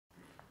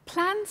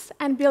Plants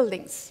and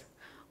buildings.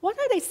 What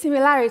are their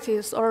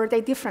similarities or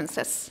their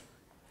differences?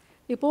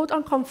 They both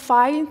are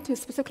confined to a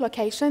specific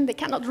location. They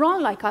cannot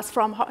run like us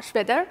from harsh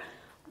weather.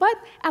 But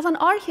as an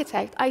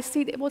architect, I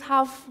see they both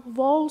have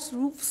walls,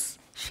 roofs,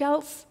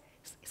 shells,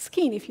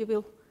 skin, if you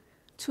will,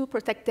 to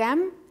protect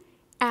them,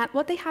 and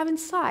what they have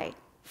inside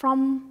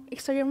from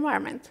exterior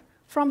environment,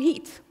 from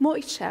heat,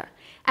 moisture,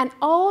 and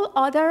all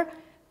other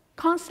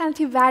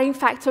constantly varying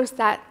factors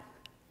that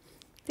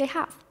they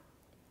have.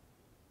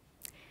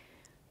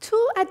 To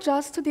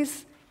adjust to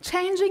this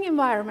changing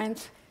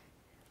environment,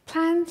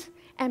 plant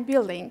and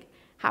building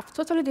have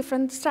totally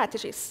different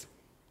strategies.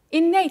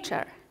 In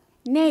nature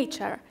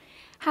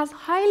has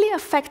highly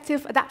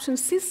effective adaptation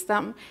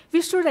system,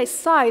 which through their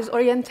size,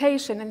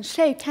 orientation, and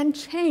shape can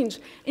change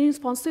in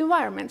response to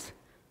environment.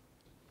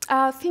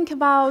 Think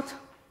about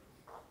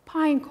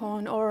pine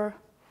cone or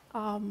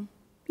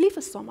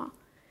leafostoma.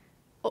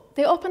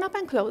 They open up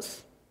and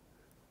close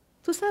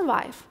to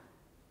survive.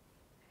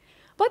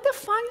 But the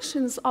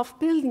functions of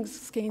building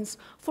skins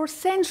for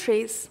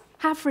centuries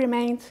have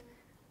remained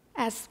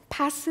as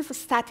passive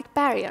static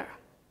barrier.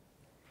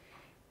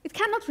 It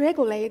cannot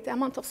regulate the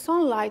amount of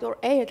sunlight or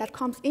air that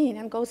comes in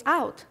and goes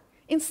out.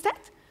 Instead,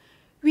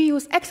 we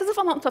use excessive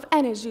amount of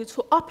energy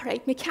to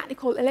operate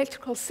mechanical,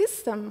 electrical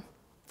system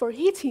for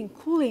heating,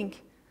 cooling,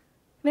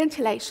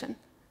 ventilation.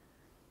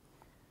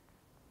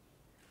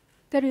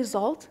 The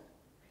result,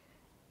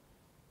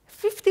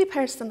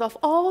 50% of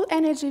all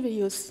energy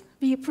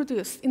we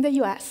produce in the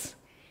US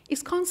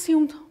is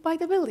consumed by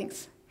the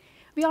buildings.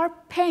 We are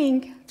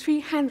paying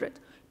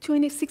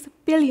 $326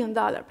 billion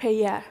per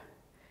year.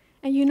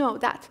 And you know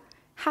that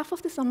half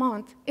of this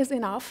amount is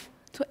enough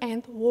to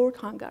end world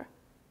hunger.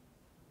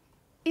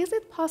 Is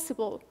it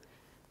possible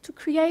to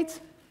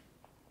create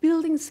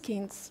building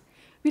skins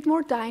with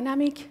more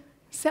dynamic,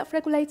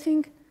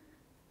 self-regulating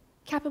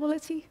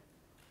capability?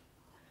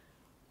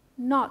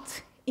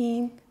 Not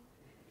in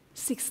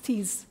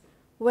 60s,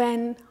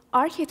 when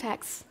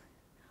architects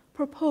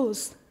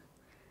proposed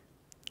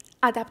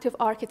adaptive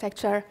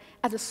architecture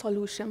as a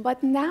solution.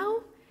 But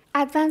now,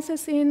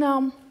 advances in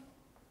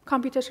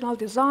computational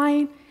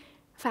design,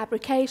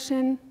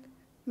 fabrication,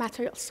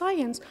 material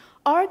science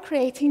are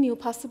creating new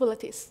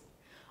possibilities.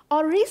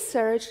 Our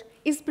research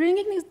is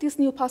bringing these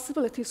new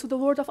possibilities to the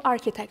world of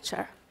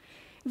architecture.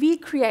 We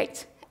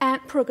create and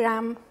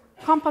program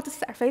composite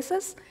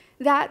surfaces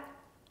that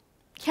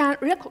can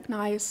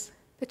recognize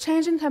the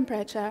change in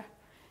temperature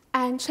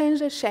and change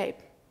their shape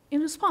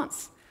in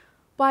response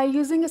by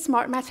using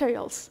smart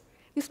materials.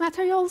 These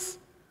materials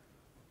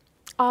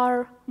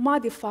are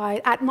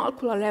modified at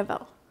molecular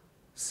level,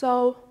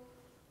 so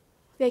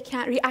they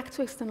can react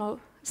to external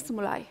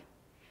stimuli.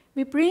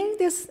 We bring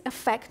this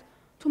effect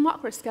to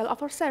macro scale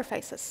of our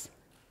surfaces.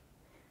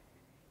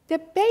 The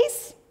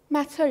base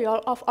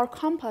material of our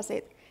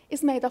composite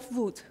is made of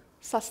wood,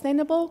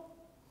 sustainable,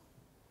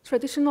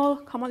 traditional,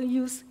 commonly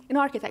used in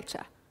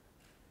architecture,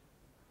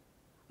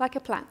 like a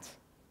plant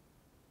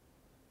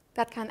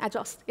that can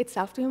adjust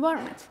itself to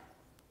environment.